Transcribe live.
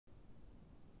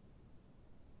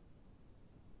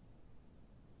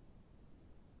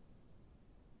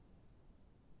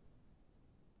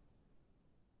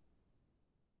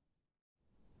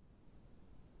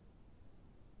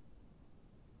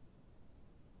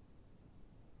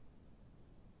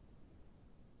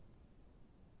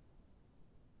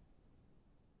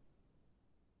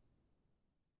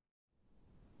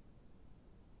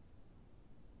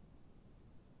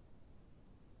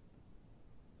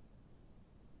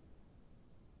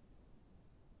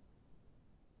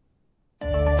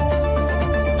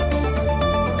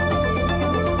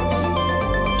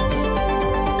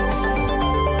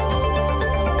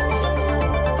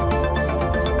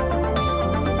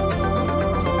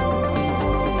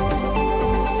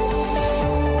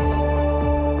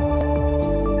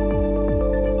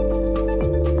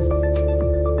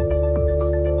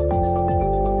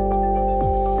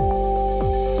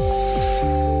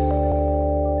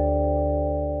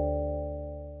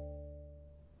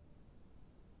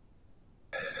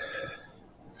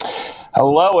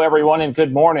Hello, everyone, and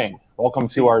good morning. Welcome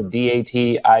to our DAT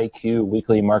IQ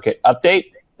Weekly Market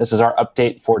Update. This is our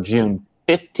update for June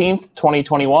 15th,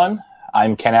 2021.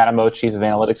 I'm Ken Adamo, Chief of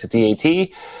Analytics at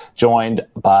DAT, joined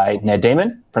by Ned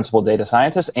Damon, Principal Data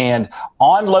Scientist, and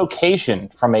on location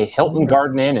from a Hilton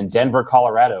Garden Inn in Denver,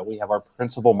 Colorado, we have our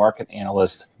Principal Market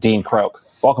Analyst, Dean Croak.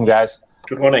 Welcome, guys.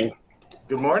 Good morning.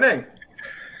 Good morning.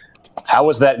 How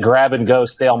was that grab-and-go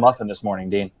stale muffin this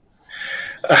morning, Dean?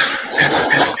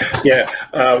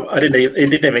 It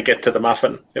didn't even get to the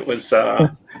muffin. It was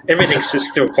everything's just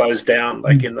still closed down,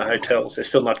 like in the hotels. They're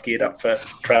still not geared up for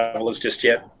travelers just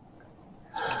yet.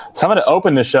 So I'm going to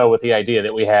open the show with the idea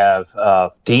that we have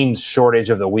Dean's shortage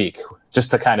of the week,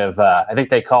 just to kind of, I think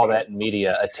they call that in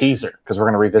media a teaser, because we're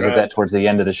going to revisit that towards the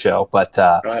end of the show. But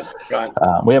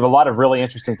we have a lot of really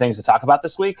interesting things to talk about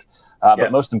this week.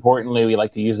 But most importantly, we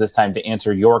like to use this time to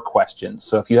answer your questions.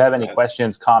 So if you have any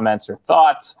questions, comments, or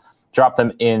thoughts, drop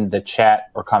them in the chat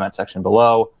or comment section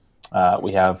below.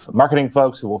 We have marketing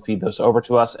folks who will feed those over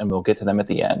to us, and we'll get to them at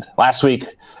the end. Last week,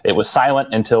 it was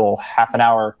silent until half an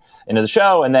hour into the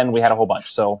show, and then we had a whole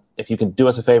bunch. So if you can do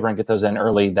us a favor and get those in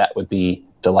early, that would be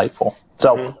delightful.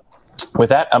 So with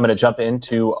that, I'm going to jump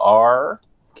into our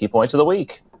key points of the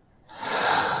week.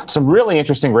 Some really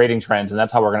interesting rating trends, and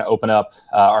that's how we're going to open up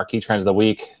our key trends of the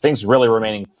week. Things really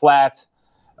remaining flat,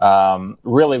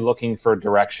 really looking for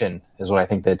direction is what I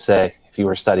think they'd say if you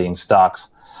were studying stocks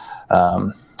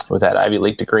with that Ivy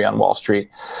League degree on Wall Street.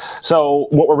 So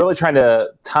what we're really trying to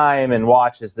time and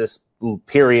watch is this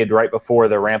period right before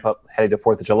the ramp up heading to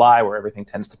 4th of July, where everything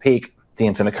tends to peak.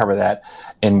 Dean's going to cover that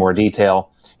in more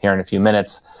detail here in a few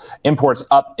minutes. Imports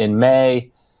up in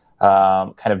May.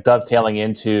 Kind of dovetailing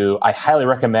into, I highly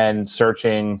recommend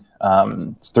searching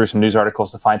through some news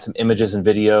articles to find some images and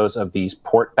videos of these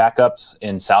port backups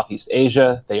in Southeast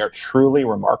Asia. They are truly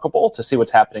remarkable to see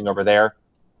what's happening over there.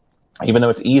 Even though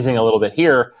it's easing a little bit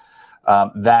here,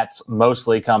 that's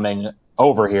mostly coming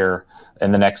over here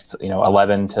in the next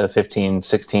 11 to 15,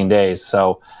 16 days.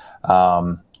 So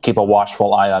keep a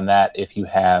watchful eye on that if you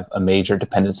have a major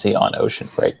dependency on ocean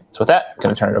freight. So with that, I'm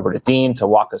going to turn it over to Dean to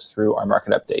walk us through our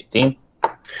market update. Dean?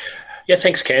 Yeah,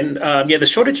 thanks, Ken. The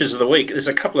shortages of the week. There's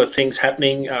a couple of things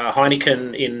happening.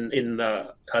 Heineken in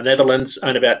the Netherlands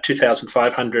own about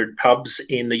 2,500 pubs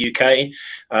in the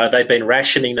UK. They've been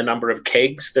rationing the number of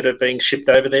kegs that are being shipped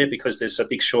over there because there's a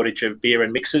big shortage of beer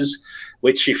and mixers,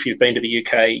 which if you've been to the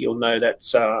UK, you'll know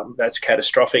that's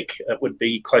catastrophic. It would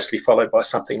be closely followed by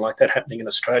something like that happening in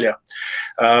Australia.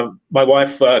 My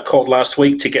wife called last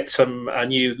week to get a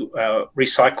new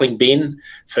recycling bin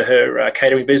for her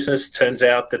catering business. Turns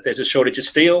out that there's a shortage of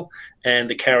steel, and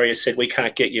the carrier said, we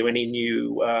can't get you any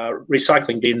new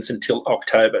recycling bins until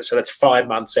October. So that's 5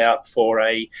 months out for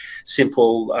a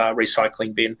simple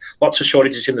recycling bin. Lots of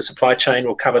shortages in the supply chain.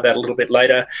 We'll cover that a little bit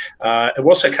later. And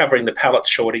we're also covering the pallet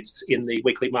shortage in the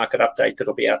weekly market update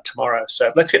that'll be out tomorrow.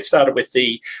 So let's get started with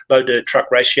the load to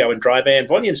truck ratio and dry van.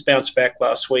 Volumes bounced back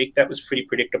last week. That was pretty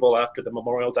predictable after the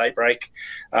Memorial Day break.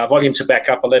 Volumes are back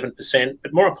up 11%,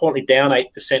 but more importantly, down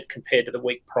 8% compared to the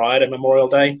week prior to Memorial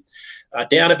Day.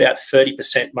 Down about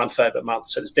 30% month over month.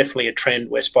 So there's definitely a trend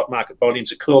where spot market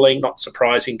volumes are cooling, not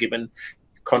surprising given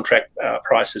contract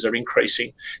prices are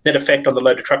increasing. Net effect on the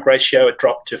load to truck ratio, it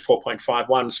dropped to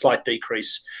 4.51, slight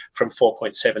decrease from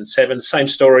 4.77. Same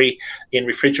story in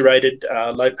refrigerated.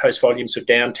 Load post volumes are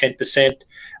down 10%,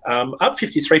 up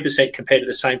 53% compared to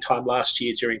the same time last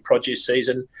year during produce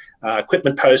season.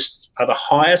 Equipment posts are the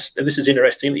highest, and this is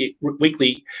interesting. The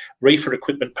weekly reefer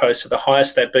equipment posts are the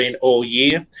highest they've been all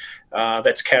year.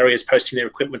 That's carriers posting their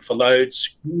equipment for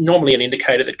loads, normally an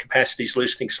indicator that capacity is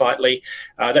loosening slightly.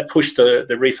 That pushed the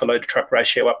reefer load to truck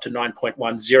ratio up to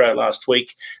 9.10 last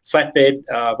week. Flatbed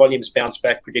volumes bounced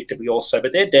back predictably also,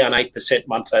 but they're down 8%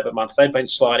 month over month. They've been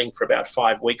sliding for about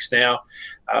 5 weeks now.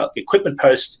 Equipment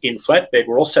posts in flatbed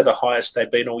were also the highest they've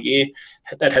been all year.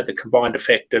 That had the combined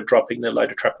effect of dropping the load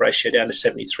to truck ratio down to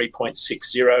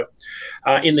 73.60.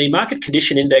 In the market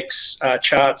condition index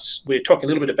charts, we're talking a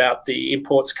little bit about the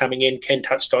imports coming in. Ken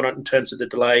touched on it in terms of the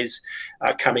delays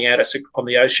coming at us on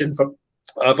the ocean.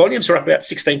 Volumes are up about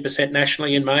 16%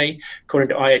 nationally in May, according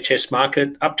to IHS Market,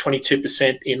 up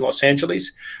 22% in Los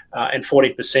Angeles and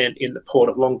 14% in the port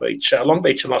of Long Beach. Long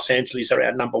Beach and Los Angeles are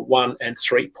our number 1 and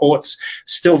 3 ports.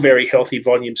 Still very healthy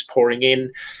volumes pouring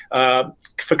in.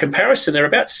 For comparison, there are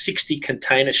about 60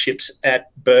 container ships at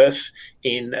berth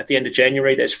at the end of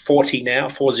January. There's 40 now,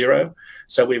 40.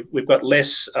 So we've got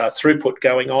less throughput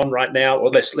going on right now, or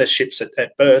less ships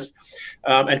at berth.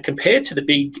 And compared to the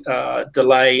big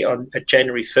delay at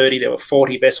January 30, there were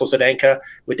 40 vessels at anchor.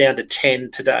 We're down to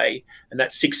 10 today, and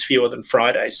that's 6 fewer than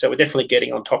Friday. So we're definitely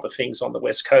getting on top top of things on the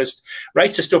West Coast.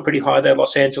 Rates are still pretty high though.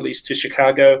 Los Angeles to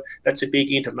Chicago, that's a big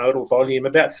intermodal volume.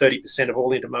 About 30% of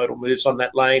all intermodal moves on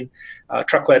that lane.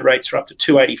 Truckload rates are up to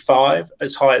 285,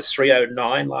 as high as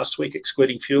 309 last week,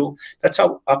 excluding fuel. That's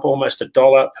up almost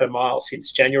 $1 per mile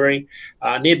since January.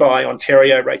 Nearby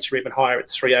Ontario, rates are even higher at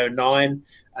 309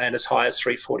 and as high as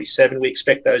 347. We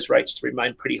expect those rates to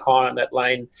remain pretty high on that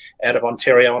lane out of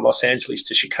Ontario and Los Angeles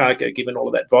to Chicago, given all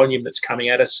of that volume that's coming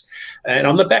at us. And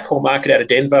on the backhaul market out of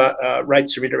Denver,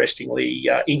 rates are interestingly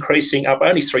increasing, up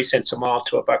only 3 cents a mile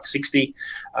to $1.60,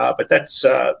 but that's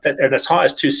and as high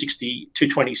as 260,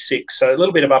 226. So a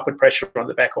little bit of upward pressure on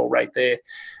the backhaul rate there.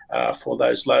 For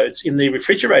those loads. In the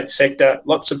refrigerated sector,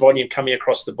 lots of volume coming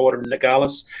across the border in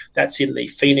Nogales. That's in the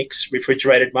Phoenix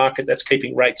refrigerated market. That's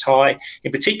keeping rates high.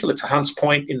 In particular to Hunts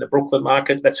Point in the Brooklyn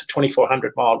market, that's a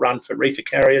 2,400-mile run for reefer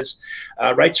carriers.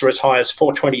 Rates are as high as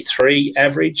 $4.23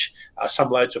 average.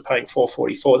 Some loads are paying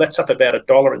 $4.44. That's up about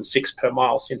 $1.06 per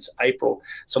mile since April.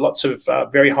 So lots of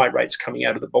very high rates coming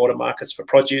out of the border markets for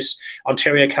produce.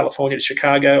 Ontario, California to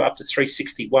Chicago, up to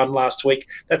 $3.61 last week.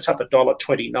 That's up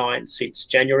 $1.29 since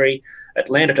January.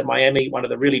 Atlanta to Miami, one of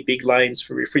the really big lanes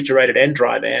for refrigerated and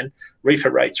dry van.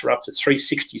 Reefer rates are up to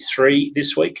 $3.63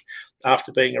 this week,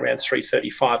 after being around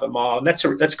 $3.35 a mile. And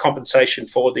that's compensation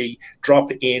for the drop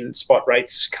in spot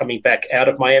rates coming back out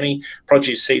of Miami.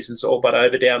 Produce season's all but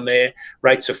over down there.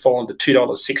 Rates have fallen to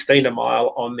 $2.16 a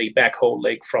mile on the backhaul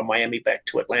leg from Miami back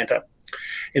to Atlanta.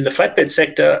 In the flatbed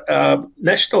sector,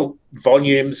 national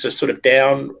volumes are sort of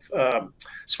down.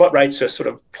 Spot rates are sort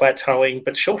of plateauing,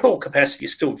 but short-haul capacity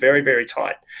is still very, very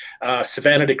tight.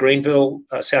 Savannah to Greenville,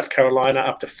 South Carolina,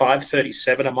 up to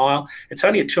 $5.37 a mile. It's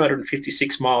only a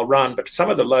 256-mile run, but some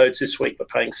of the loads this week were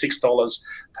paying $6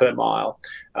 per mile.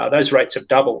 Those rates have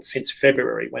doubled since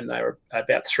February, when they were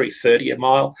about $3.30 a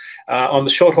mile. On the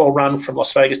short-haul run from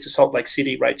Las Vegas to Salt Lake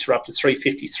City, rates are up to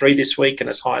 $3.53 this week and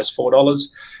as high as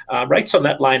 $4. Rates on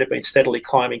that lane have been steadily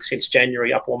climbing since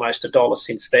January, up almost $1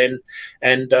 since then.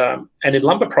 And in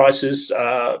lumber prices,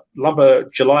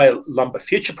 July lumber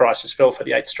future prices fell for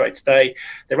the 8th straight day.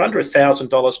 They're under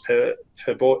 $1,000 per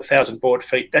 1,000 board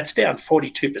feet. That's down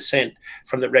 42%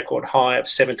 from the record high of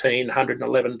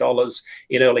 $1,711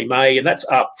 in early May, and that's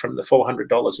up from the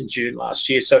 $400 in June last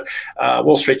year. So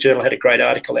Wall Street Journal had a great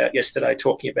article out yesterday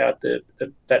talking about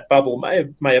that bubble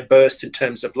may have burst in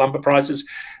terms of lumber prices.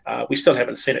 We still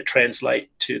haven't seen it translate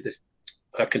to the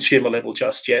consumer level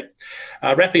just yet.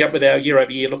 Wrapping up with our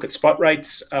year-over-year look at spot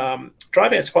rates, dry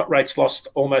van spot rates lost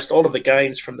almost all of the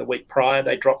gains from the week prior.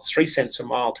 They dropped 3 cents a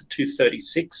mile to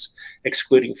 $2.36,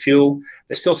 excluding fuel.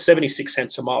 They're still 76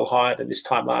 cents a mile higher than this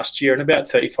time last year and about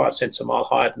 35 cents a mile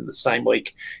higher than the same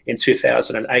week in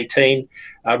 2018.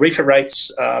 Reefer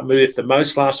rates moved the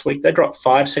most last week. They dropped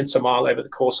 5 cents a mile over the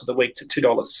course of the week to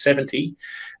 $2.70.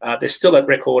 They're still at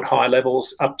record high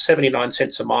levels, up 79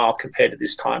 cents a mile compared to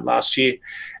this time last year.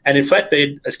 And in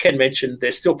flatbed, as Ken mentioned, they're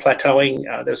still plateauing.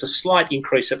 There's a slight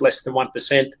increase of less than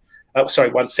 1%.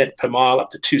 1 cent per mile, up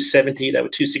to $2.70. They were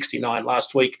 $2.69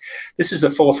 last week. This is the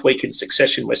 4th week in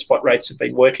succession where spot rates have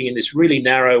been working in this really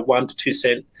narrow 1 to 2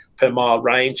 cent per mile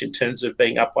range in terms of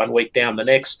being up 1 week, down the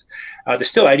next. They're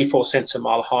still 84 cents a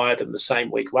mile higher than the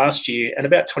same week last year and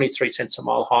about 23 cents a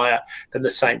mile higher than the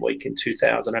same week in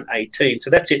 2018. So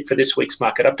that's it for this week's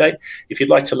market update. If you'd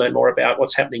like to learn more about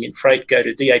what's happening in freight, go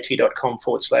to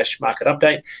dat.com/market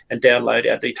update and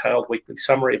download our detailed weekly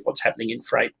summary of what's happening in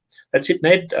freight. That's it,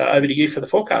 Ned. Over to you for the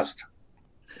forecast.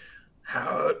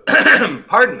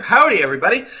 Howdy,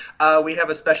 everybody. We have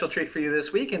a special treat for you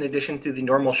this week. In addition to the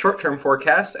normal short-term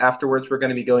forecasts, afterwards we're going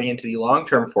to be going into the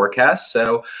long-term forecast.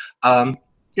 So,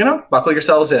 buckle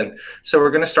yourselves in. So we're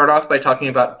going to start off by talking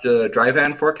about the dry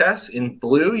van forecasts. In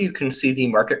blue, you can see the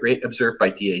market rate observed by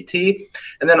DAT.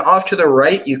 And then off to the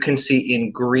right, you can see in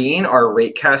green our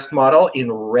ratecast model,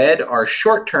 in red our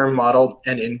short-term model,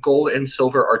 and in gold and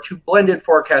silver our 2 blended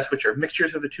forecasts, which are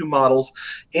mixtures of the 2 models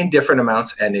in different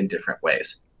amounts and in different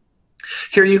ways.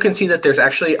 Here you can see that there's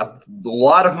actually a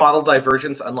lot of model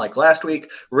divergence, unlike last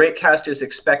week. Ratecast is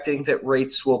expecting that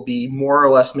rates will be more or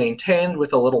less maintained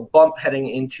with a little bump heading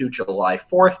into July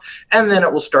 4th, and then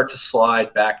it will start to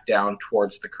slide back down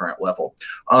towards the current level.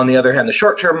 On the other hand, the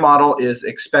short-term model is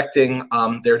expecting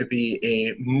there to be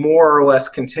a more or less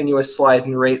continuous slide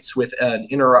in rates with an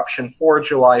interruption for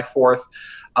July 4th,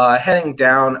 heading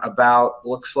down about,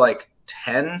 looks like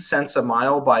 10 cents a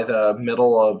mile by the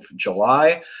middle of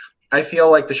July. I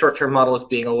feel like the short-term model is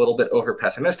being a little bit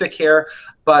over-pessimistic here,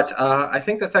 but I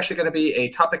think that's actually going to be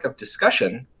a topic of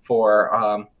discussion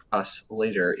for us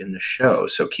later in the show,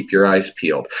 so keep your eyes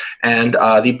peeled. And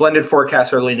the blended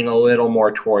forecasts are leaning a little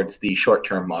more towards the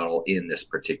short-term model in this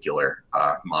particular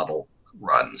model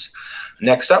runs.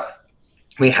 Next up,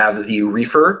 we have the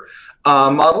reefer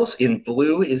models. In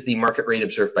blue is the market rate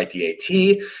observed by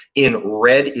DAT. In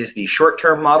red is the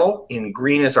short-term model. In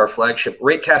green is our flagship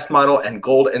ratecast model, and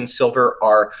gold and silver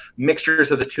are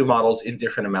mixtures of the two models in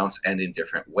different amounts and in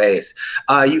different ways.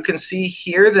 You can see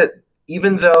here that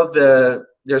even though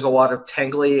there's a lot of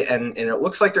tangly and it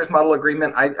looks like there's model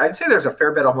agreement, I'd say there's a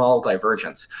fair bit of model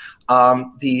divergence.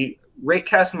 The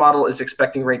ratecast model is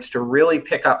expecting rates to really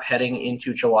pick up heading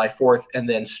into July 4th and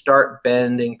then start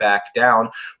bending back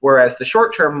down, whereas the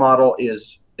short-term model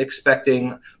is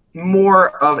expecting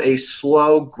more of a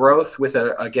slow growth with,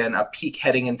 again, a peak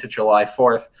heading into July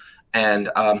 4th and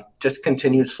just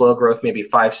continued slow growth, maybe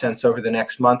 5 cents over the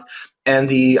next month. And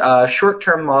the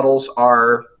short-term models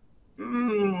are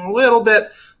a little bit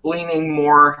leaning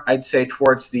more, I'd say,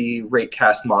 towards the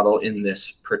ratecast model in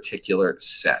this particular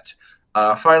set.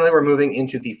 Finally, we're moving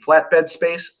into the flatbed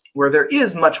space, where there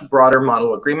is much broader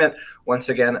model agreement. Once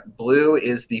again, blue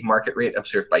is the market rate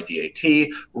observed by DAT,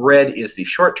 red is the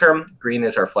short term, green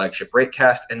is our flagship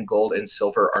ratecast, and gold and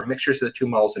silver are mixtures of the two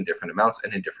models in different amounts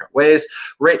and in different ways.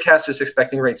 Ratecast is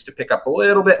expecting rates to pick up a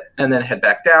little bit and then head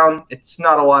back down. It's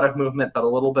not a lot of movement, but a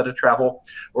little bit of travel,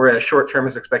 whereas short term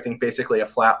is expecting basically a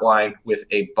flat line with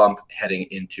a bump heading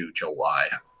into July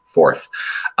 4th.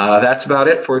 That's about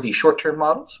it for the short-term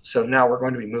models. So now we're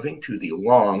going to be moving to the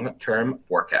long-term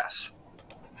forecasts.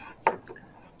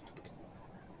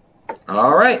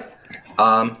 All right.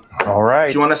 All right.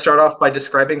 Do you want to start off by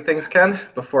describing things, Ken,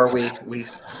 before we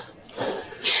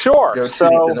sure. go too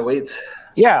deep in the weeds?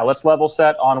 Yeah, let's level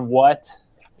set on what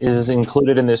is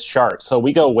included in this chart. So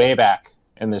we go way back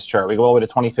in this chart. We go all the way to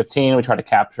 2015. We try to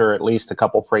capture at least a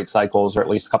couple freight cycles or at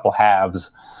least a couple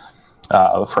halves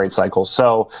of freight cycles.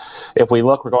 So if we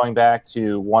look, we're going back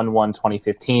to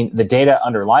 1/1/2015. The data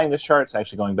underlying this chart is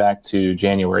actually going back to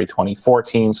January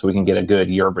 2014, so we can get a good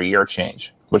year-over-year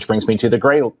change, which brings me to the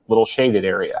gray little shaded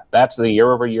area. That's the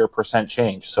year-over-year percent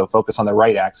change. So focus on the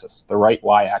right axis, the right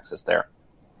y-axis there.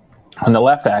 On the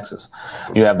left axis,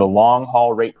 you have the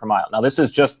long-haul rate per mile. Now, this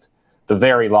is just the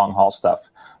very long-haul stuff.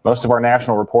 Most of our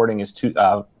national reporting is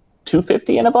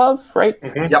 250 and above, right?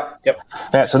 Mm-hmm. Yep.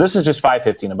 Yeah, so this is just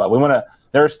 550 and above. We want to.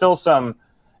 There is still some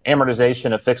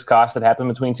amortization of fixed costs that happen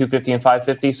between 250 and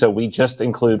 550, so we just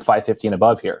include 550 and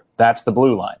above here. That's the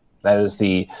blue line. That is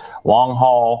the long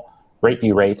haul rate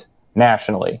view rate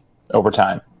nationally over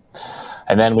time.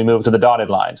 And then we move to the dotted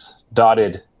lines.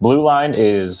 Dotted blue line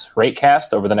is rate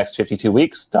cast over the next 52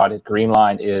 weeks. Dotted green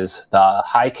line is the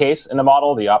high case in the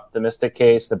model, the optimistic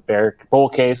case, the bear bull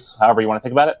case, however you want to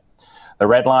think about it. The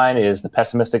red line is the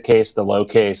pessimistic case, the low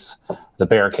case, the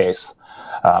bear case,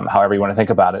 however you want to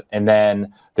think about it. And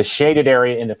then the shaded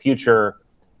area in the future,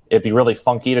 it'd be really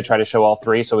funky to try to show all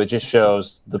three. So it just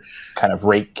shows the kind of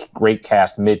rate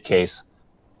cast mid case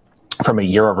from a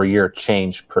year-over-year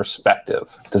change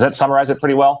perspective. Does that summarize it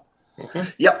pretty well? Mm-hmm.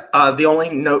 Yep. The only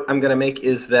note I'm going to make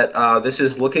is that this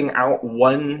is looking out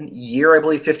 1 year, I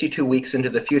believe 52 weeks into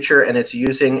the future, and it's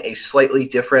using a slightly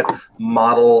different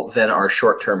model than our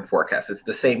short-term forecast. It's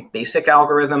the same basic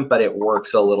algorithm, but it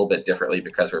works a little bit differently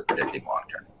because we're predicting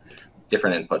long-term,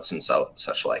 different inputs and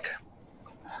such like.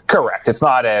 Correct. It's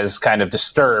not as kind of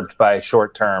disturbed by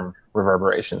short-term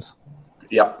reverberations.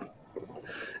 Yep.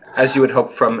 As you would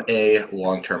hope from a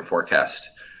long-term forecast.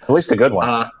 At least a good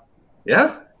one.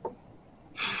 Yeah.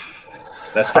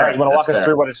 That's fair. All right, you want to walk us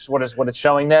through what it's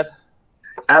showing, Ned?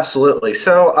 Absolutely.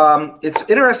 So it's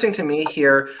interesting to me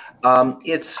here.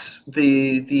 It's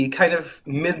the kind of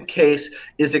mid case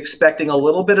is expecting a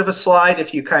little bit of a slide.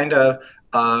 If you kind of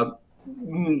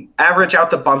average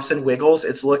out the bumps and wiggles,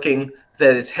 it's looking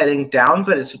that it's heading down,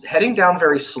 but it's heading down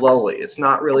very slowly. It's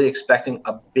not really expecting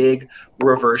a big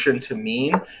reversion to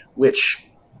mean, which,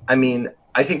 I mean,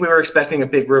 I think we were expecting a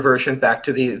big reversion back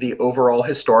to the overall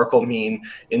historical mean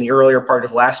in the earlier part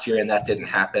of last year, and that didn't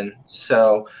happen.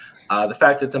 So the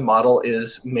fact that the model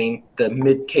is the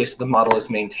mid case of the model is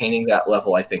maintaining that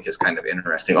level, I think, is kind of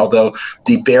interesting. Although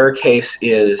the bear case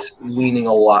is leaning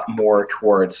a lot more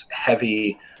towards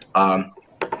heavy,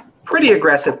 pretty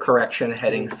aggressive correction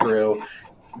heading through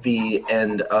the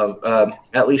end of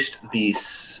at least the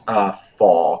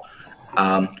fall.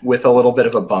 With a little bit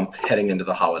of a bump heading into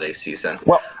the holiday season.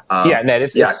 Well, yeah, Ned,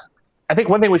 it's I think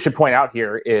one thing we should point out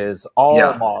here is all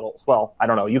models, well, I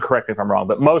don't know, you correct me if I'm wrong,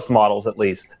 but most models at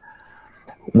least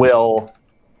will,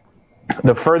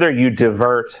 the further you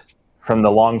divert from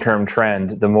the long-term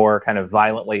trend, the more kind of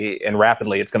violently and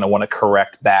rapidly it's going to want to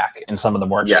correct back in some of the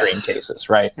more extreme cases,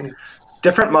 right?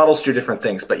 Different models do different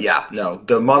things, but yeah, no,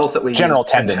 the models that we general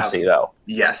tendency though.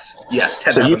 Yes.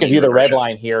 So you can view the red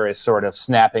line here as sort of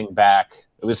snapping back.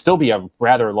 It would still be a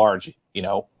rather large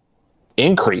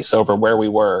increase over where we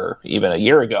were even a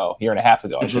year and a half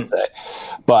ago, I should say.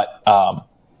 But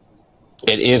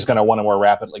it is going to want to more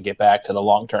rapidly get back to the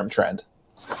long-term trend.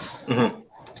 Mm-hmm.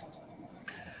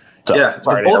 So, yeah,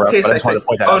 sorry the bull case, I just wanted to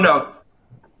point that out. No,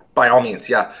 by all means,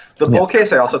 yeah. The bull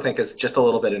case I also think is just a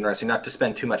little bit interesting, not to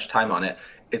spend too much time on it.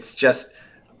 It's just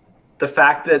the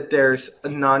fact that there's a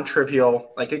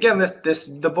non-trivial, like again,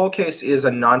 the bull case is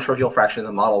a non-trivial fraction of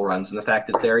the model runs, and the fact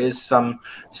that there is some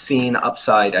seen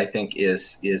upside, I think,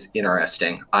 is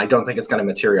interesting. I don't think it's going to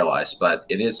materialize, but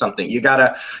it is something you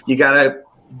gotta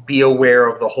be aware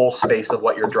of the whole space of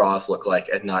what your draws look like,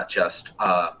 and not just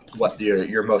what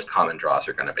your most common draws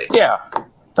are going to be. Yeah,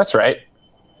 that's right.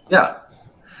 Yeah.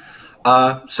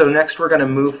 So next we're going to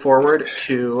move forward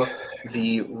to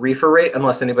the reefer rate,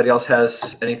 unless anybody else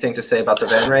has anything to say about the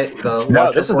van rate.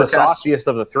 No, this is the sauciest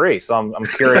of the three, so I'm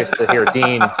curious to hear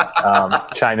Dean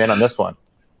chime in on this one.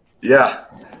 Yeah.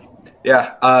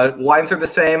 Lines are the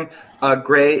same.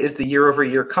 Gray is the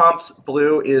year-over-year comps.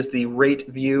 Blue is the rate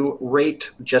view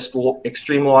rate, just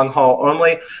extreme long haul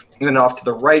only. And then off to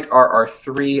the right are our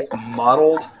three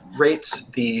modeled rates: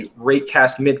 the rate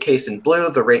cast mid case in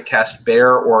blue, the rate cast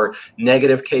bear or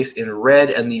negative case in red,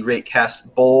 and the rate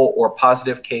cast bull or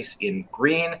positive case in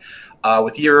green,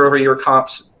 with year-over-year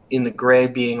comps in the gray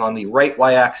being on the right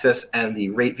y-axis and the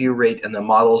rate view rate and the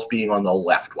models being on the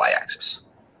left y-axis.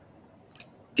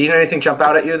 Dean, anything jump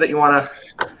out at you that you want to?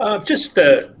 Just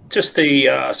the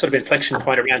sort of inflection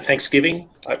point around Thanksgiving.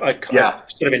 I'm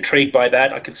sort of intrigued by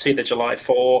that. I can see the July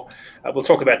 4. We'll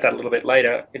talk about that a little bit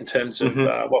later in terms of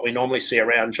what we normally see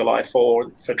around July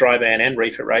 4 for dry van and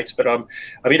reefer rates. But I'm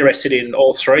interested in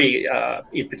all three,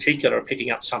 in particular,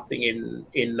 picking up something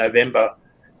in November.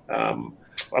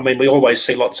 We always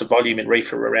see lots of volume in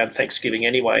reefer around Thanksgiving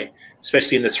anyway,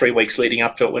 especially in the 3 weeks leading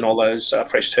up to it when all those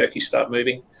fresh turkeys start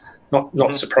moving.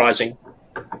 Not surprising.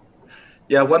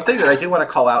 Yeah, one thing that I do want to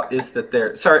call out is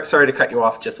that sorry to cut you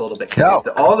off just a little bit. No.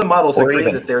 All the models agree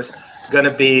that there's going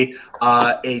to be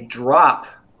a drop,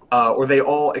 or they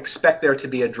all expect there to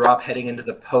be a drop heading into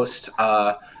the post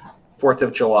 4th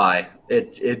of July.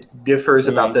 It differs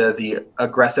about the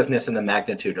aggressiveness and the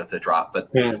magnitude of the drop, but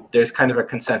there's kind of a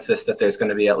consensus that there's going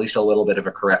to be at least a little bit of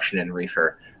a correction in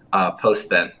reefer post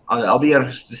then. I'll be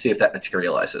interested to see if that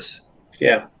materializes.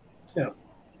 Yeah.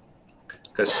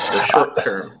 Because the short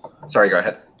term. Sorry, go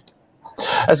ahead.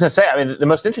 I was going to say, the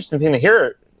most interesting thing to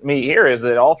hear is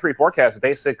that all three forecasts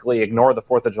basically ignore the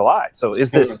 4th of July. So is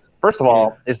this, first of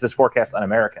all, is this forecast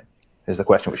un-American? Is the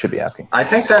question we should be asking. I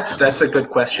think that's a good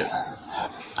question.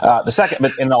 The second,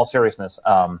 but in all seriousness,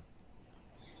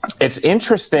 it's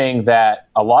interesting that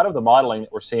a lot of the modeling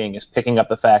that we're seeing is picking up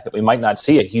the fact that we might not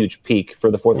see a huge peak for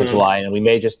the 4th of July, and we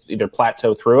may just either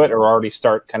plateau through it or already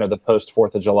start kind of the post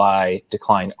 4th of July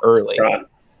decline early.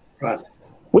 Right.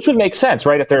 Which would make sense,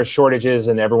 right? If there's shortages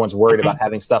and everyone's worried about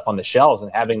having stuff on the shelves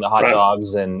and having the hot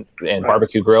dogs and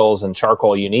barbecue grills and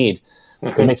charcoal you need,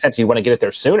 it makes sense. You want to get it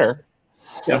there sooner.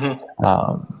 Yeah.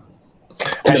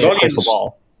 And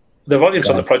the volumes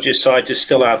on the produce side just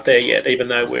still aren't there yet, even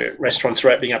though restaurants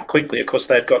are opening up quickly. Of course,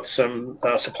 they've got some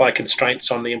supply constraints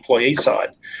on the employee side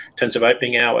in terms of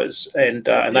opening hours, and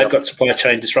they've got supply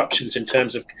chain disruptions in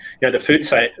terms of the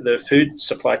food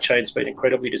supply chain's been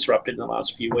incredibly disrupted in the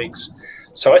last few weeks.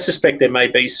 So I suspect there may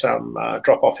be some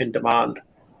drop off in demand.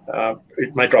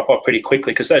 It may drop off pretty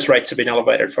quickly because those rates have been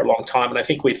elevated for a long time. And I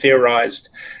think we theorized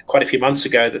quite a few months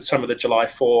ago that some of the July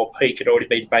 4 peak had already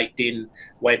been baked in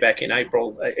way back in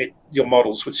April. Your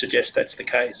models would suggest that's the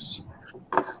case.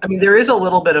 There is a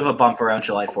little bit of a bump around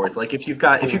July 4th. Like if you've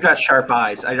got sharp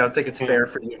eyes, I don't think it's fair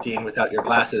for you, Dean, without your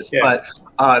glasses. Yeah.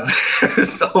 But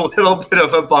there's a little bit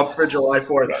of a bump for July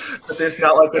 4th. But there's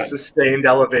not like a sustained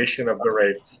elevation of the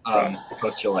rates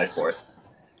post July 4th.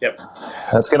 Yep.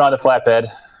 Let's get on to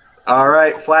flatbed. All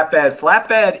right, flatbed.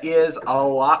 Flatbed is a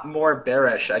lot more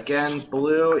bearish. Again,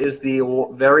 blue is the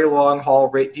very long haul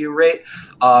rate view rate.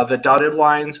 The dotted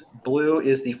lines, blue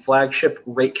is the flagship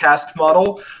rate cast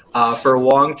model. For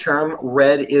long term,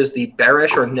 red is the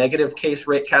bearish or negative case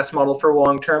rate cast model for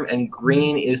long term, and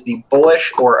green is the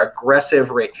bullish or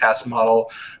aggressive rate cast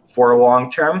model for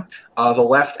long term. The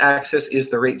left axis is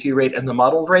the rate view rate and the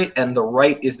modeled rate, and the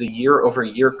right is the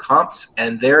year-over-year comps.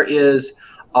 And there is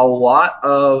a lot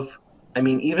of,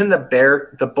 even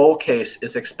the bull case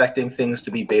is expecting things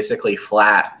to be basically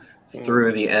flat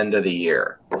through the end of the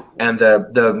year. And the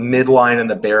midline and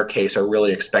the bear case are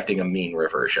really expecting a mean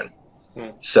reversion.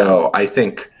 So I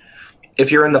think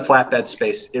if you're in the flatbed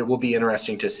space, it will be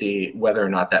interesting to see whether or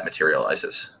not that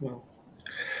materializes.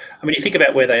 I mean, you think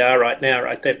about where they are right now,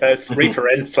 right? They're both reefer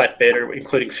and flatbed, are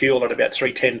including fuel, at about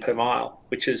 310 per mile,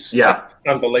 which is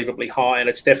unbelievably high, and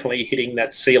it's definitely hitting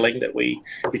that ceiling that we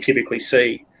typically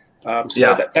see.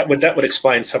 That would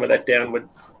explain some of that downward,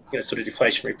 sort of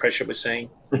deflationary pressure we're seeing.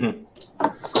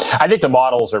 I think the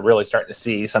models are really starting to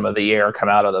see some of the air come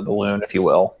out of the balloon, if you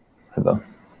will.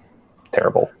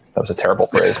 That was a terrible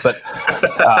phrase, but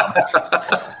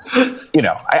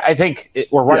I think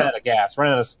we're running out of gas,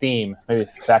 running out of steam. Maybe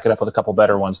back it up with a couple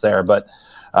better ones there, but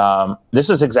this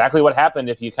is exactly what happened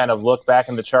if you kind of look back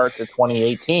in the chart to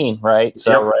 2018, right?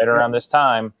 So right around this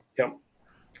time,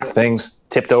 things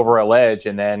tipped over a ledge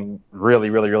and then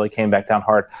really, really, really came back down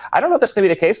hard. I don't know if that's going to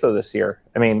be the case though this year.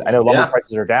 I mean, I know lumber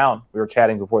prices are down. We were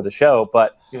chatting before the show,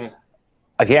 but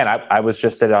again, I was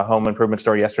just at a home improvement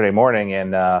store yesterday morning,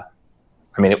 and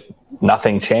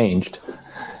nothing changed.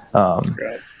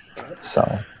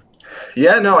 So.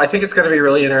 Yeah, no, I think it's going to be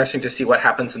really interesting to see what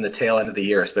happens in the tail end of the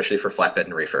year, especially for flatbed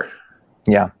and reefer.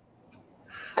 Yeah.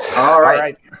 All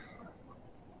right.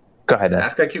 Go ahead, Ed.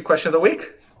 Ask IQ question of the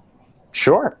week?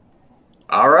 Sure.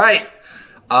 All right.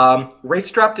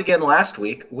 Rates dropped again last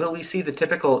week. Will we see the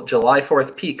typical July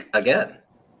 4th peak again?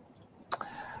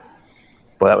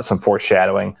 Well, that was some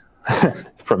foreshadowing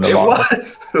from the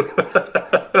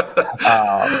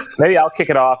maybe I'll kick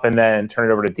it off and then turn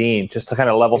it over to Dean, just to kind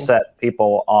of level set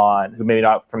people on who may be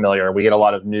not familiar. We get a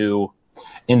lot of new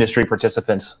industry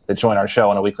participants that join our show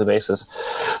on a weekly basis.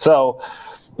 So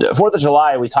 4th of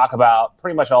July, we talk about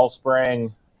pretty much all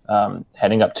spring,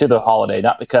 heading up to the holiday,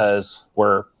 not because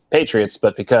we're patriots,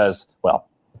 but because, well,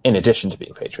 in addition to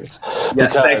being patriots.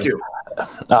 Yes, thank you.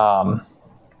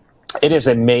 It is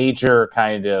a major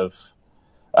kind of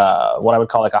what I would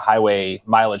call like a highway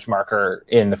mileage marker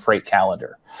in the freight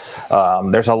calendar.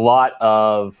 There's a lot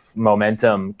of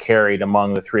momentum carried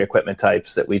among the 3 equipment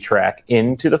types that we track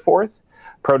into the 4th,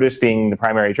 produce being the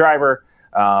primary driver,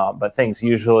 but things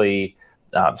usually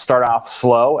start off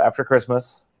slow after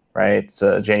Christmas, right?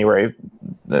 So January,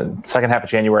 the second half of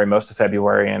January, most of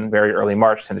February, and very early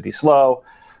March tend to be slow.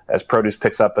 As produce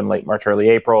picks up in late March, early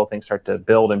April, things start to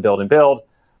build and build and build.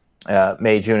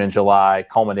 May, June, and July,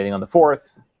 culminating on the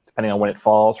 4th, depending on when it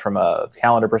falls from a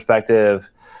calendar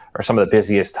perspective, are some of the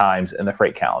busiest times in the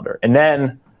freight calendar. And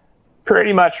then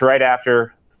pretty much right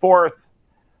after 4th,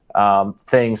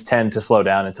 things tend to slow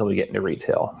down until we get into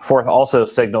retail. 4th also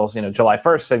signals, July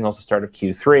 1st signals the start of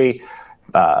Q3,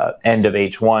 end of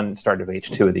H1, start of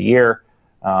H2 of the year.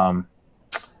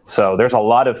 So there's a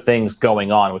lot of things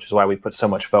going on, which is why we put so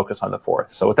much focus on the 4th.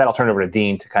 So with that, I'll turn it over to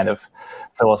Dean to kind of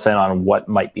fill us in on what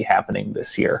might be happening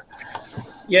this year.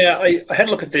 Yeah, I had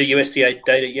a look at the USDA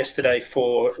data yesterday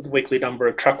for the weekly number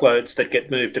of truckloads that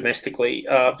get moved domestically.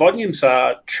 Volumes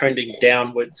are trending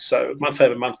downwards, so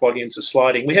month-over-month volumes are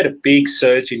sliding. We had a big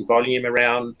surge in volume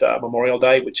around Memorial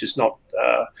Day, which is not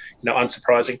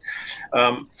unsurprising.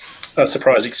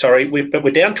 Surprising, sorry. But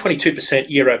we're down 22%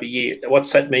 year over year.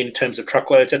 What's that mean in terms of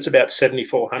truckloads? That's about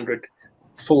 7,400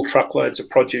 full truckloads of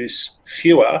produce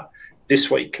fewer this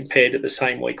week compared to the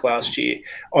same week last year.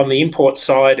 On the import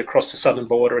side, across the southern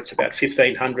border, it's about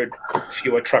 1,500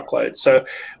 fewer truckloads. So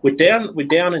we're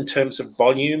down in terms of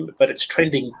volume, but it's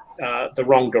trending the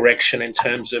wrong direction in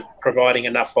terms of providing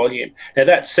enough volume. Now,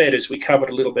 that said, as we covered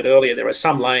a little bit earlier, there are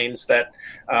some lanes that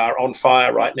are on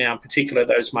fire right now, in particular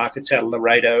those markets out of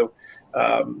Laredo,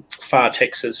 far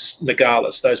Texas,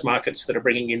 Nogales, those markets that are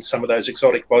bringing in some of those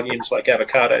exotic volumes like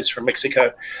avocados from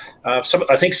Mexico.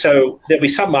 I think so. There'll be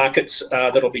some markets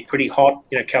that'll be pretty hot.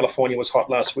 California was hot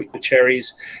last week with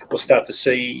cherries. We'll start to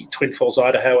see Twin Falls,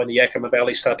 Idaho, and the Yakima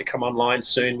Valley start to come online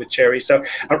soon with cherries. So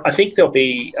I think there'll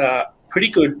be pretty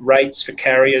good rates for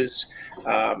carriers,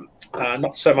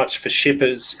 not so much for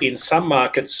shippers in some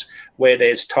markets where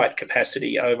there's tight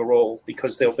capacity overall,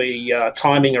 because there'll be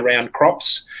timing around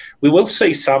crops. We will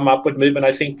see some upward movement,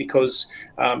 I think, because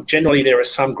generally there are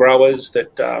some growers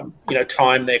that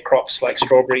time their crops, like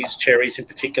strawberries, cherries in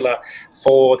particular,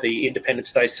 for the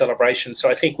Independence Day celebration. So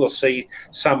I think we'll see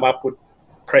some upward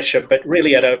pressure, but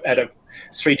really at a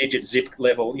 3-digit zip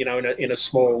level, in a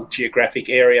small geographic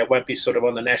area. It won't be sort of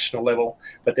on the national level,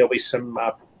 but there'll be some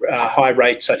high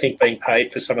rates, I think, being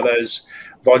paid for some of those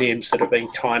volumes that are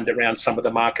being timed around some of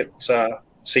the market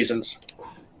seasons.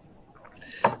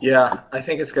 Yeah, I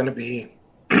think it's going to be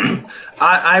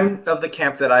I'm of the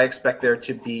camp that I expect there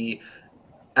to be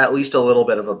at least a little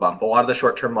bit of a bump. A lot of the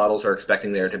short-term models are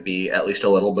expecting there to be at least a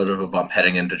little bit of a bump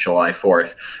heading into July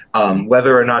 4th.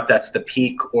 Whether or not that's the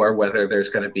peak or whether there's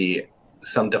going to be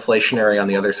some deflationary on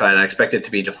the other side, I expect it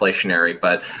to be deflationary,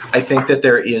 but I think that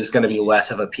there is going to be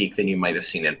less of a peak than you might have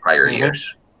seen in prior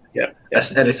years. Yeah.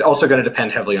 And it's also going to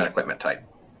depend heavily on equipment type.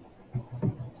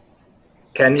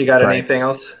 Ken, you got anything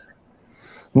else?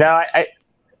 No,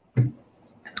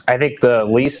 I think the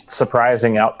least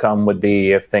surprising outcome would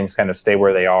be if things kind of stay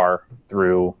where they are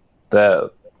through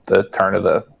the turn of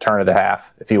the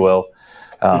half, if you will,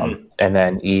 and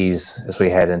then ease as we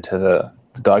head into the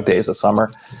dog days of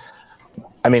summer.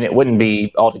 I mean, it wouldn't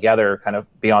be altogether kind of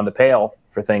beyond the pale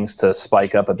for things to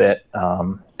spike up a bit,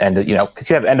 and because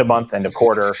you have end of month, end of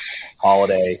quarter,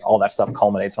 holiday, all that stuff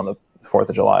culminates on the 4th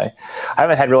of July. I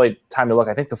haven't had really time to look.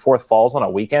 I think the 4th falls on a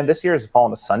weekend this year. Is it fall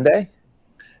on a Sunday?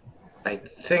 I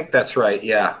think that's right.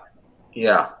 Yeah.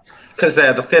 Because the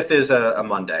 5th is a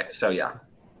Monday. So yeah.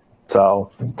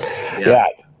 So yeah,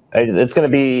 it's going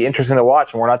to be interesting to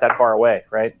watch, and we're not that far away,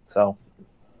 right? So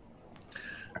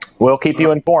we'll keep you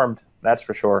informed. That's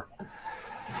for sure.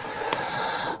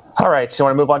 All right. So you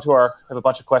want to move on to we have a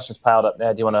bunch of questions piled up.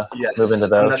 Ned, do you want to move into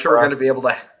those? I'm not sure we're going to be able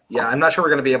to. Yeah, I'm not sure we're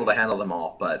going to be able to handle them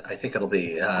all, but I think it'll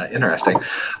be interesting.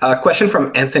 Question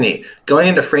from Anthony. Going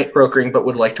into freight brokering, but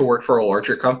would like to work for a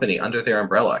larger company under their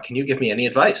umbrella. Can you give me any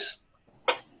advice?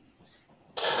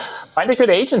 Find a good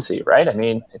agency, right? I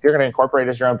mean, if you're going to incorporate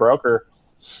as your own broker,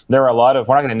 there are a lot of,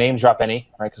 we're not going to name drop any,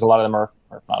 right? Because a lot of them are,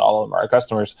 or not all of them are our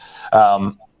customers.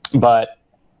 But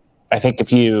I think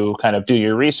if you kind of do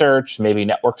your research, maybe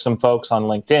network some folks on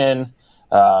LinkedIn,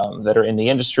 that are in the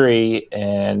industry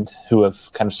and who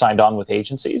have kind of signed on with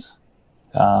agencies,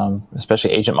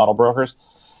 especially agent model brokers,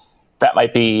 that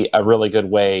might be a really good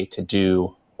way to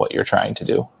do what you're trying to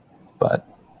do. But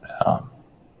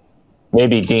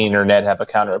maybe Dean or Ned have a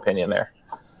counter opinion there.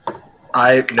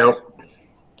 Nope.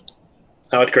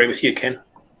 I would agree with you, Ken,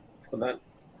 on that.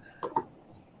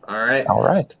 All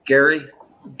right.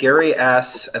 Gary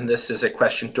asks, and this is a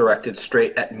question directed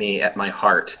straight at me, at my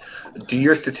heart. Do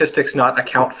your statistics not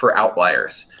account for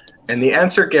outliers? And the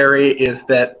answer, Gary, is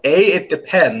that A, it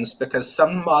depends, because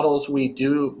some models we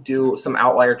do some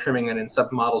outlier trimming and in some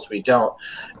models we don't.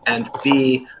 And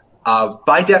B,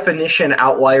 by definition,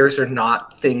 outliers are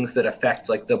not things that affect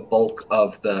like the bulk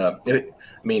of the,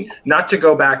 not to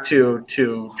go back to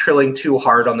trilling too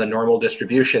hard on the normal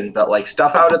distribution, but like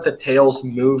stuff out at the tails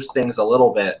moves things a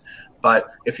little bit.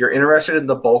 But if you're interested in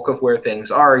the bulk of where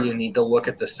things are, you need to look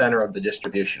at the center of the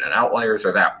distribution. And outliers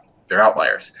are that. They're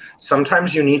outliers.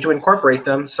 Sometimes you need to incorporate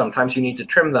them. Sometimes you need to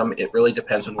trim them. It really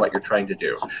depends on what you're trying to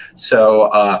do.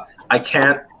 So I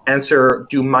can't answer,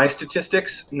 do my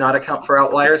statistics not account for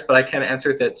outliers? But I can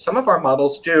answer that some of our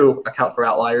models do account for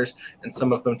outliers, and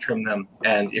some of them trim them.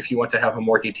 And if you want to have a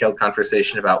more detailed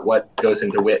conversation about what goes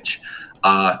into which,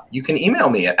 you can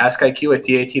email me at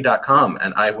askiq@dat.com,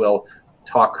 and I will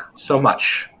talk so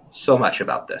much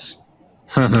about this.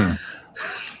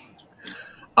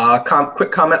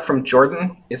 Quick comment from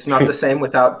Jordan. It's not the same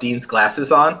without Dean's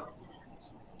glasses on.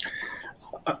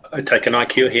 I take an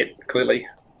IQ hit, clearly.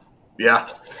 Yeah.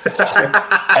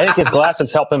 I think his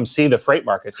glasses help him see the freight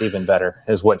markets even better,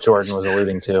 is what Jordan was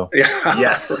alluding to. Yeah.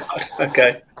 Yes. Right.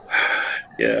 Okay.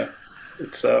 Yeah.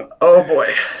 It's Oh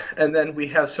boy. And then we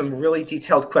have some really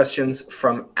detailed questions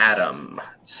from Adam.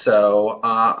 So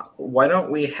why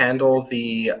don't we handle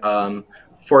the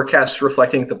forecasts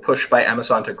reflecting the push by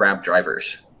Amazon to grab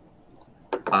drivers?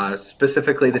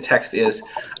 Specifically, the text is,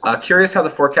 curious how the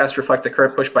forecasts reflect the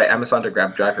current push by Amazon to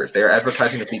grab drivers. They are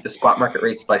advertising to beat the spot market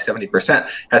rates by 70%.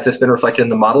 Has this been reflected in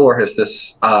the model, or has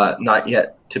this not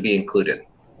yet to be included?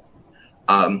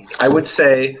 I would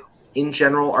say, in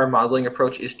general, our modeling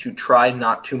approach is to try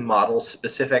not to model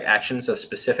specific actions of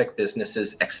specific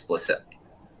businesses explicitly.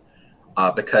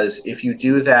 Because if you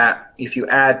do that, if you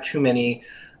add too many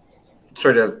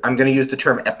sort of, I'm going to use the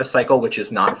term epicycle, which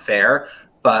is not fair,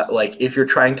 but like if you're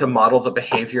trying to model the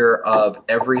behavior of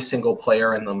every single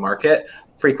player in the market,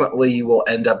 frequently you will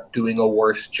end up doing a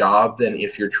worse job than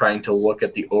if you're trying to look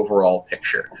at the overall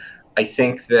picture. I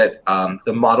think that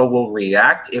the model will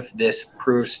react if this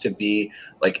proves to be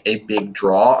like a big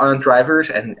draw on drivers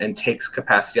and takes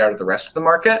capacity out of the rest of the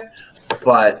market,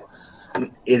 but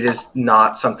it is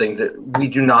not something that we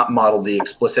do not model the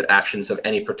explicit actions of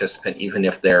any participant, even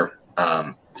if they're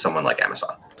someone like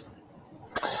Amazon.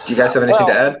 Do you guys have anything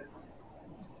to add?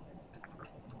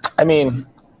 I mean,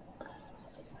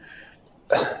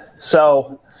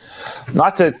 so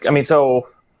not to, I mean, so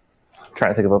I'm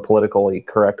trying to think of a politically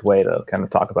correct way to kind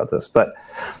of talk about this, but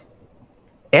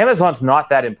Amazon's not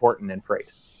that important in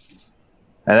freight.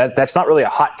 And that's not really a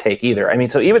hot take either. I mean,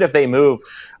 so even if they move,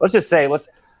 let's just say,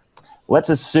 let's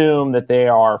assume that they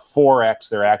are 4x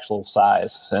their actual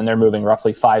size and they're moving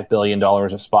roughly $5 billion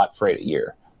of spot freight a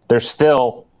year. They're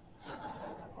still,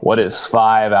 what is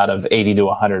 5 out of 80 to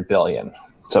 100 billion?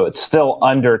 So it's still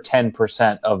under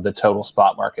 10% of the total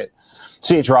spot market.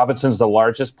 C.H. Robinson's the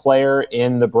largest player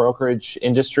in the brokerage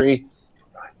industry,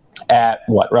 at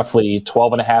what, roughly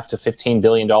 $12.5 to $15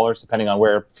 billion, depending on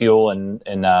where fuel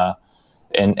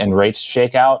and rates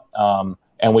shake out.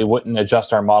 And we wouldn't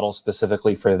adjust our model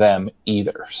specifically for them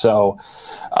either. So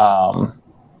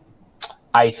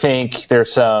I think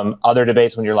there's some other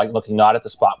debates when you're like looking not at the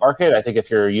spot market. I think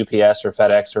if you're UPS or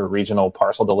FedEx or regional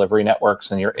parcel delivery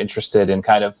networks and you're interested in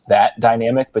kind of that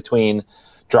dynamic between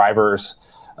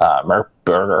drivers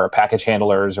or package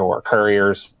handlers or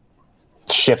couriers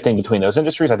shifting between those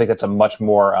industries, I think that's a much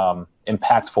more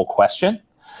impactful question.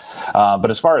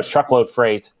 But as far as truckload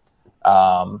freight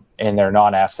in their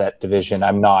non-asset division,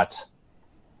 I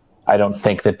don't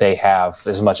think that they have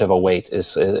as much of a weight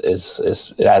as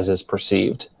is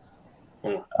perceived.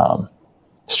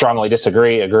 Strongly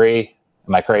disagree, agree.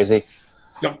 Am I crazy?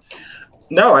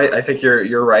 No, I think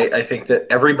you're right. I think that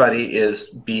everybody is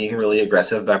being really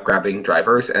aggressive about grabbing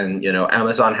drivers, and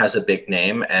Amazon has a big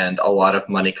name and a lot of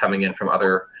money coming in from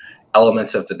other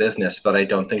elements of the business, but I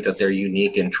don't think that they're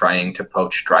unique in trying to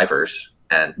poach drivers.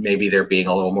 And maybe they're being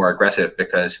a little more aggressive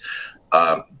because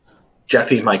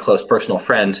Jeffy, my close personal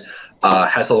friend,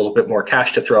 has a little bit more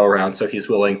cash to throw around, so he's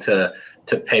willing to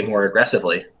pay more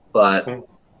aggressively. But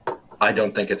I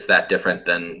don't think it's that different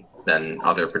than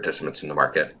other participants in the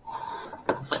market.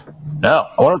 No.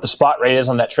 I wonder what the spot rate is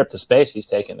on that trip to space he's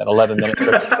taking, that 11-minute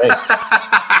trip to space.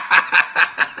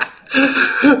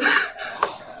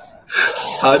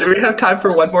 Do we have time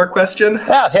for one more question?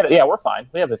 Yeah, hit it. Yeah, we're fine.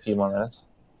 We have a few more minutes.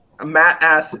 Matt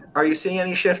asks, are you seeing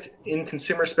any shift in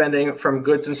consumer spending from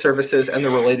goods and services and the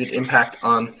related impact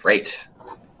on freight?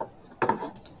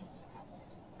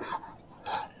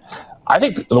 I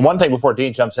think the one thing before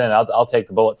Dean jumps in, I'll take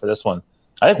the bullet for this one.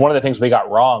 I think one of the things we got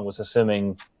wrong was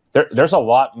assuming there's a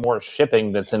lot more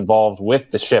shipping that's involved with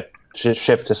the shift to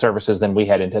services than we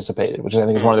had anticipated, which I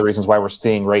think is one of the reasons why we're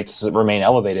seeing rates remain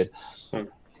elevated.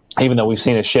 Even though we've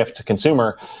seen a shift to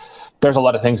consumer, there's a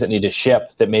lot of things that need to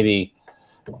ship that maybe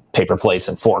paper plates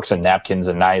and forks and napkins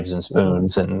and knives and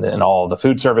spoons and all the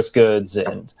food service goods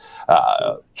and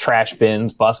trash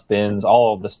bins, bus bins,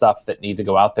 all of the stuff that needs to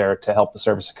go out there to help the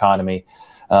service economy.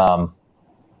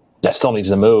 That still needs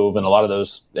to move, and a lot of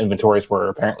those inventories were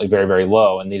apparently very, very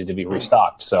low and needed to be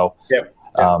restocked. So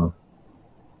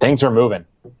things are moving,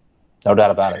 no doubt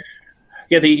about it.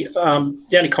 Yeah, the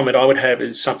only comment I would have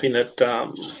is something that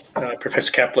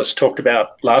Professor Kaplis talked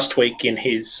about last week in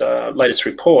his latest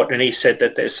report, and he said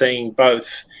that they're seeing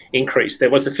both increase. There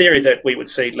was the theory that we would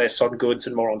see less on goods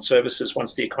and more on services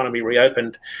once the economy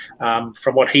reopened.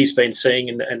 From what he's been seeing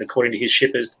and according to his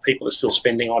shippers, people are still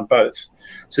spending on both.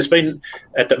 So there's been,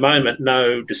 at the moment,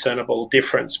 no discernible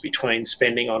difference between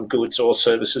spending on goods or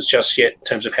services just yet in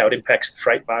terms of how it impacts the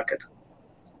freight market.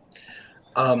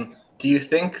 Do you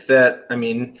think that,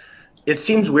 it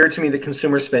seems weird to me that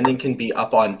consumer spending can be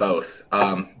up on both,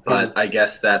 but I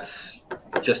guess that's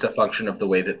just a function of the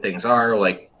way that things are.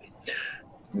 Like,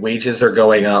 wages are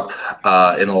going up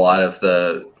in a lot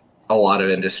of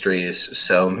industries,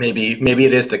 so maybe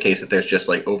it is the case that there's just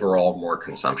like overall more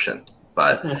consumption.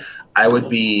 But it would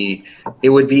be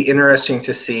interesting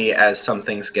to see as some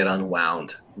things get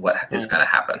unwound what is going to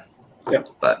happen. Yeah,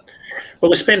 but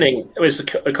we're spending as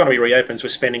the economy reopens. We're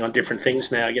spending on different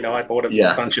things now. I bought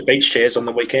a bunch of beach chairs on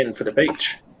the weekend for the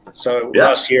beach. So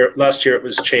last year it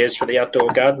was chairs for the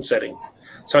outdoor garden setting.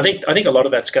 So I think a lot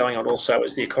of that's going on also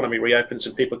as the economy reopens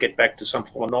and people get back to some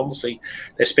form of normalcy.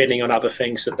 They're spending on other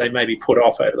things that they maybe put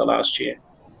off over the last year.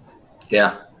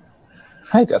 Yeah,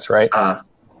 I think that's right.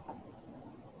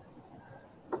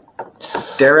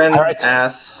 Darren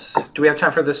asks, do we have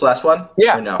time for this last one?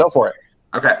 Yeah, no? Go for it.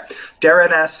 Okay.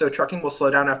 Darren asks, so trucking will slow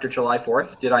down after July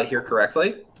 4th. Did I hear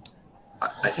correctly?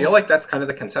 I feel like that's kind of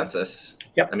the consensus.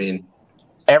 Yep.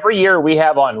 Every year we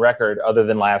have on record, other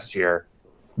than last year,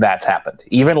 that's happened.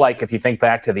 Even like if you think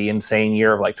back to the insane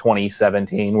year of like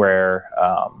 2017 where,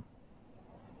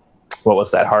 what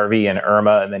was that, Harvey and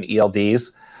Irma and then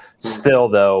ELDs. Still,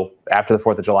 though, after the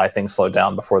 4th of July, things slowed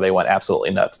down before they went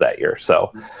absolutely nuts that year.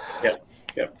 So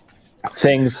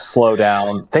things slow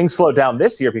down. Things slowed down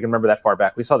this year, if you can remember that far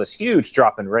back. We saw this huge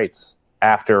drop in rates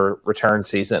after return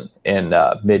season in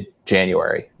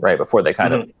mid-January, right before they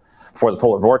before the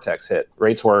polar vortex hit.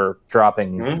 Rates were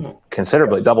dropping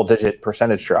considerably, double-digit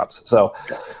percentage drops. So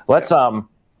let's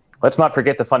not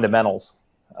forget the fundamentals.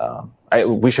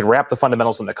 We should wrap the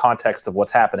fundamentals in the context of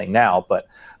what's happening now, but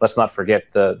let's not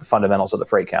forget the fundamentals of the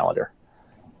freight calendar.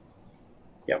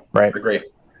 Yeah, right. Agree.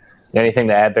 Anything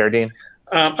to add there, Dean?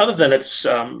 Other than it's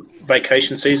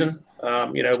vacation season,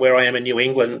 where I am in New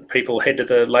England, people head to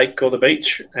the lake or the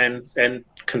beach, and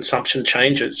consumption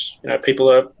changes. People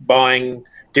are buying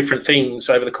different things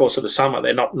over the course of the summer.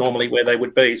 They're not normally where they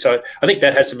would be. So I think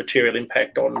that has a material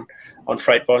impact on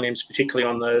freight volumes, particularly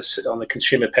on the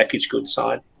consumer packaged goods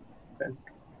side.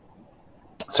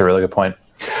 That's a really good point.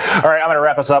 All right, I'm going to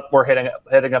wrap us up. We're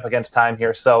heading up against time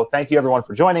here. So thank you, everyone,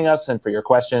 for joining us and for your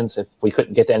questions. If we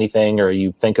couldn't get to anything or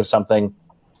you think of something,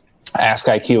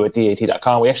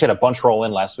 askiq@dat.com. We actually had a bunch roll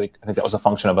in last week. I think that was a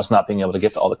function of us not being able to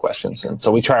get to all the questions. And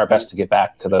so we try our best to get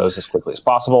back to those as quickly as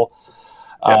possible.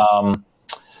 Yep.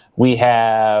 We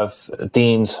have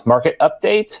Dean's market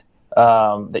update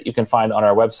that you can find on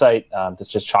our website. That's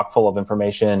just chock full of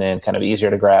information and kind of easier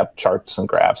to grab charts and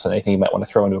graphs and anything you might want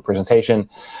to throw into a presentation.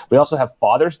 We also have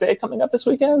Father's Day coming up this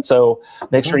weekend. So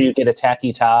make sure you get a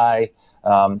tacky tie,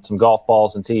 some golf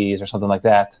balls and tees or something like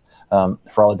that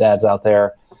for all the dads out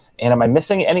there. And am I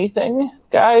missing anything,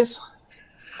 guys?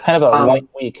 Kind of a light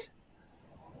week.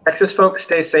 Texas folks,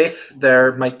 stay safe.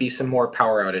 There might be some more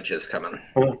power outages coming.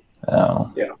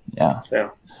 Oh, yeah.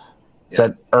 Is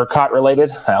that ERCOT related?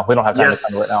 No, we don't have time to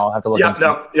find it right now. I'll have to look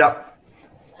into it.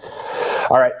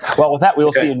 All right. Well, with that, we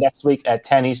will see you next week at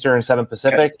 10 Eastern, 7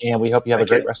 Pacific, and we hope you have a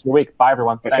great rest of your week. Bye,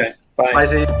 everyone. Thanks. Bye. Bye,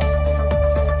 Z.